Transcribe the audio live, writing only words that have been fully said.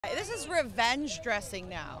This is revenge dressing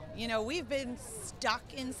now. You know, we've been stuck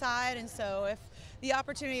inside, and so if the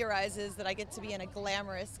opportunity arises that I get to be in a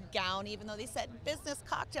glamorous gown, even though they said business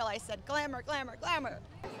cocktail, I said glamour, glamour, glamour.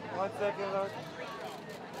 1 second, look.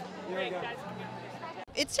 Here we go.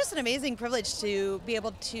 It's just an amazing privilege to be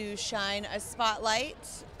able to shine a spotlight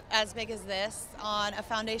as big as this on a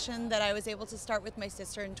foundation that I was able to start with my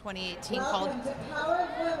sister in 2018 Welcome to Power of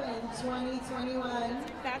Women 2021.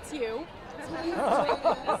 That's you. Please join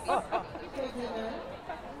us for dinner.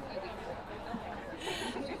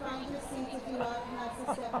 You can find your seats if you want past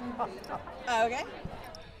the 7 feet. Okay.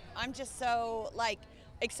 I'm just so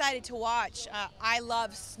excited to watch. I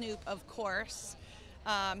love Snoop, of course.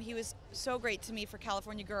 He was so great to me for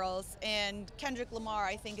California Girls, and Kendrick Lamar,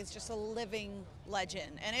 I think, is just a living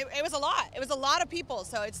legend. And it was a lot. It was a lot of people.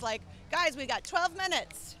 So it's like, guys, we got 12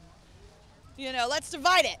 minutes. You know, let's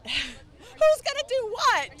divide it. Who's gonna do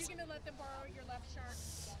what? Are you gonna let them borrow your left shirt?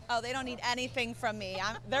 Oh, they don't need anything from me.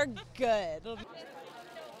 They're good. You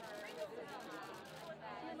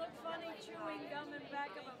look funny chewing gum in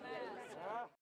back of a mask.